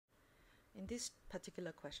In this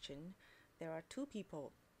particular question, there are two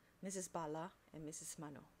people, Mrs. Bala and Mrs.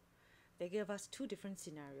 Mano. They gave us two different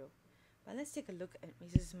scenarios. But let's take a look at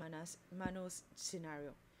Mrs. Mano's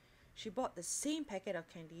scenario. She bought the same packet of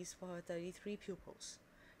candies for her 33 pupils.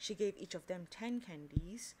 She gave each of them 10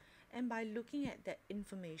 candies, and by looking at that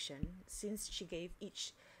information, since she gave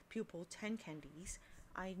each pupil 10 candies,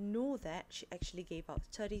 I know that she actually gave out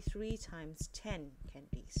 33 times 10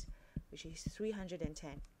 candies, which is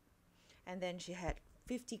 310. And then she had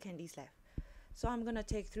 50 candies left. So I'm going to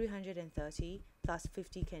take 330 plus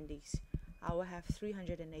 50 candies. I will have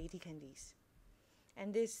 380 candies.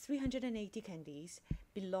 And this 380 candies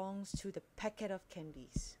belongs to the packet of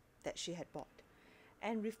candies that she had bought.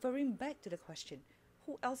 And referring back to the question,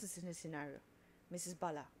 who else is in the scenario? Mrs.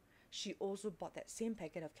 Bala. She also bought that same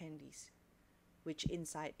packet of candies, which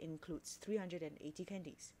inside includes 380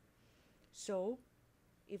 candies. So,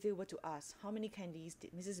 if they were to ask how many candies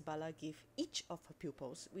did Mrs. Bala give each of her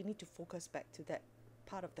pupils, we need to focus back to that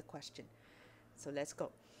part of the question. So let's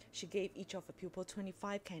go. She gave each of her pupils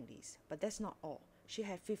 25 candies, but that's not all. She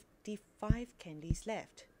had 55 candies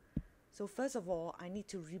left. So first of all, I need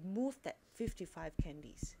to remove that 55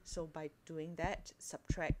 candies. So by doing that,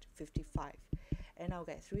 subtract 55, and I'll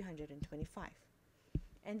get 325.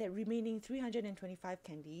 And that remaining 325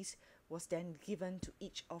 candies was then given to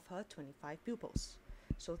each of her 25 pupils.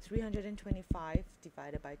 So 325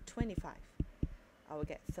 divided by 25, I will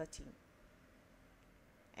get 13.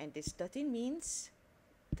 And this 13 means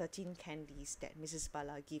 13 candies that Mrs.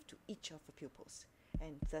 Bala gave to each of her pupils.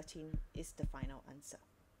 And 13 is the final answer.